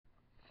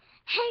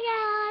Hey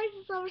guys,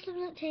 it's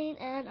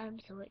ilovewebkinz79 and I'm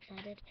so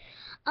excited.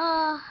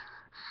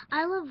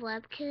 I love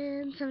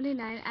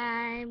Webkinz79.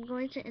 I'm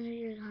going to enter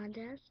your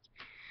contest.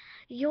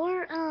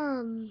 Your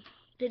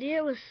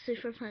video was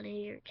super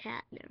funny, your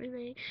cat and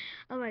everything.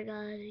 Oh my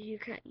god, you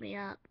cracked me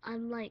up.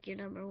 I'm like your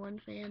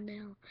 #1 fan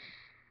now.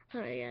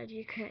 Oh my god,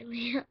 you cracked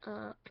me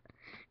up,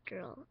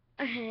 girl.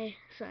 Okay,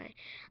 sorry.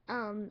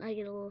 I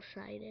get a little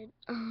excited.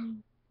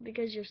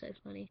 Because you're so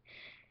funny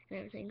and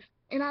everything.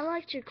 And I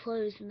liked your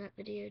clothes in that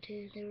video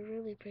too. They were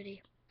really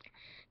pretty.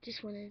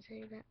 Just wanted to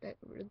say that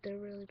they're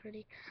really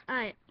pretty.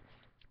 Alright.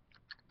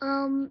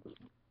 Um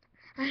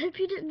I hope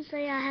you didn't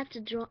say I have to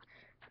draw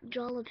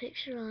a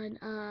picture on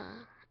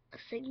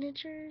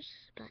signatures,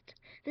 but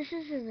this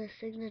isn't a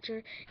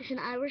signature. It's an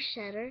Irish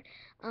setter,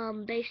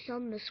 based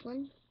on this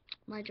one,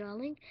 my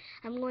drawing.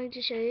 I'm going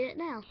to show you it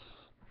now.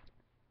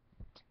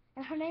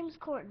 And her name's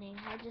Courtney.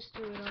 I just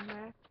drew it on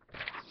there.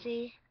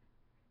 See?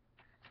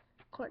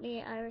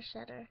 Courtney Irish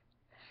setter.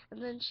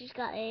 And then she's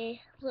got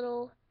a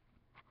little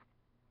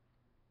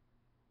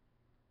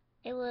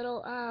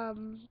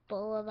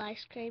bowl of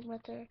ice cream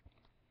with her.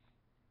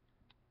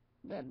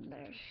 Then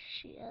there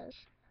she is.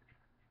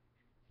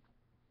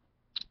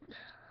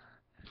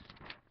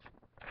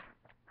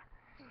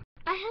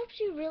 I hope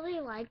you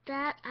really liked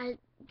that. I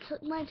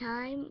took my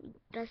time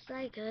best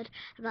I could.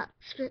 About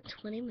spent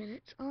 20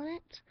 minutes on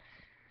it.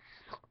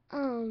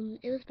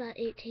 It was about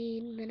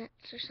 18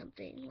 minutes or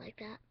something like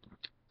that.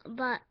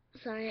 But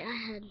sorry, I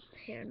had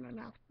hair in my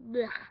mouth.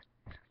 Blech.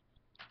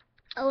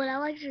 Oh, and I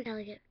liked your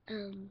calico.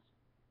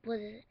 What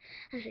is it?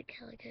 I said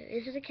calico.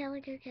 Is it a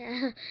calico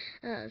cat?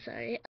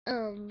 Sorry.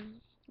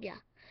 Yeah.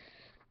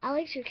 I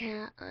liked your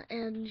cat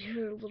and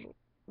your little.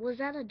 Was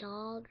that a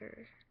dog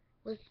or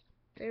was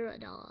there a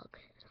dog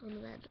on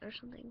the bed or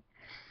something?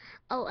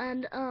 Oh,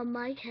 and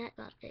my cat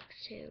got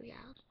fixed too.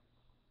 Yeah,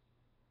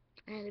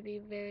 I had to be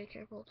very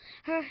careful.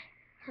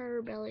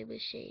 Her belly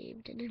was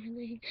shaved and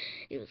everything.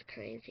 It was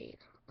crazy.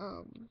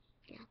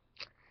 Yeah,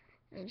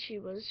 and she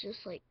was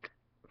just like.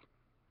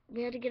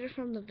 We had to get her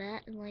from the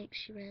vet, and like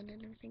she ran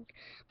and everything.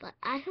 But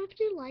I hope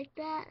you liked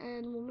that,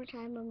 and one more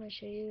time I'm gonna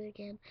show you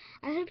again.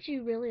 I hope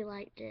you really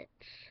liked it,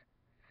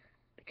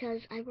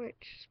 because I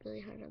worked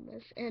really hard on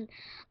this. And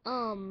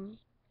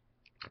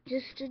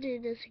just to do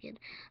this again,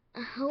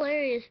 a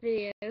hilarious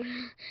video.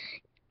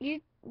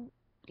 you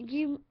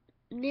you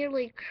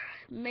nearly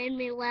made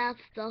me laugh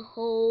the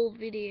whole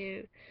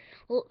video.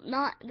 Well,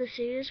 not the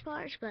serious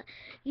parts, but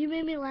you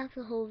made me laugh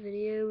the whole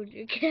video with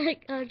your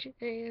cat got your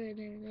hair and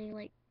everything,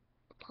 like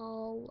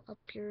Paul up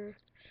your,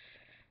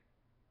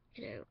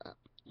 up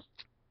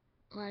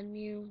on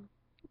you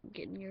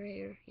getting your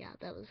hair. Yeah,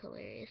 that was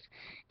hilarious.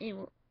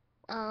 Anyway,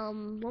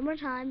 one more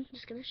time.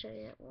 Just gonna show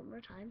you it one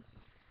more time.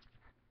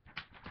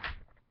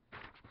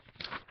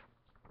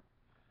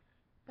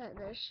 Right,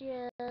 there she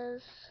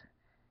is.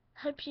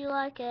 Hope you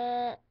like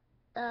it.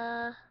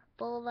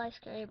 Bowl of ice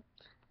cream.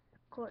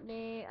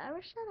 Courtney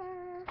Irish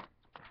setter.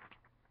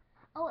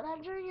 Oh, and I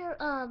drew your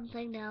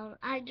thing down.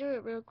 I drew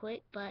it real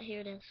quick, but here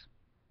it is.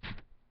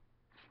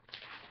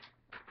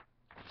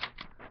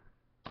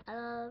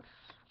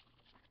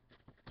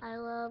 I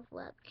love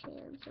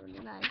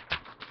Webkinz79.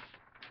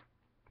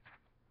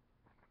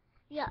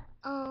 Yeah,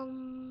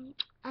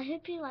 I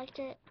hope you liked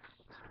it.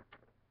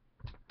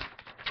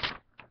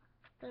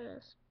 There it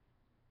is.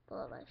 Bowl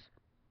of ice.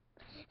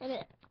 And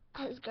it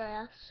has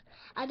grass.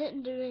 I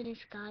didn't do any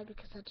sky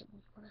because I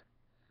didn't want to.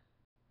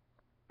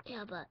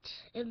 Yeah, but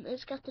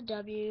it's got the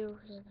W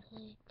and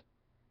everything.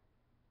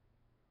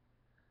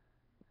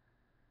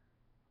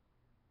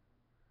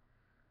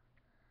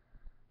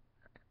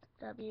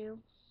 W.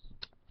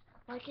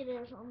 Like it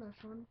is on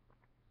this one.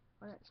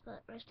 When it's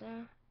put right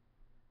there.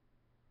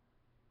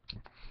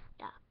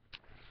 Yeah.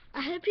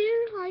 I hope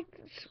you liked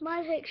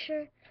my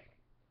picture.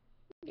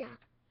 Yeah.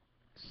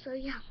 So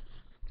yeah.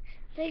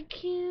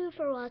 Thank you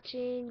for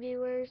watching,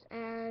 viewers,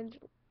 and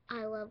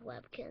I love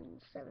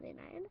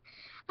Webkinz79.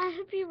 I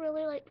hope you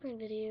really liked my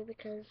video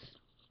because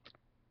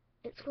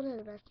it's one of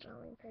the best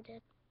drawings I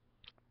did.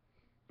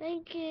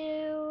 Thank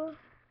you.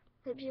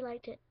 Hope you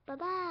liked it. Bye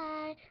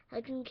bye.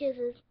 Hugs and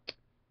kisses.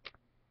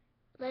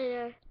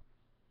 Later.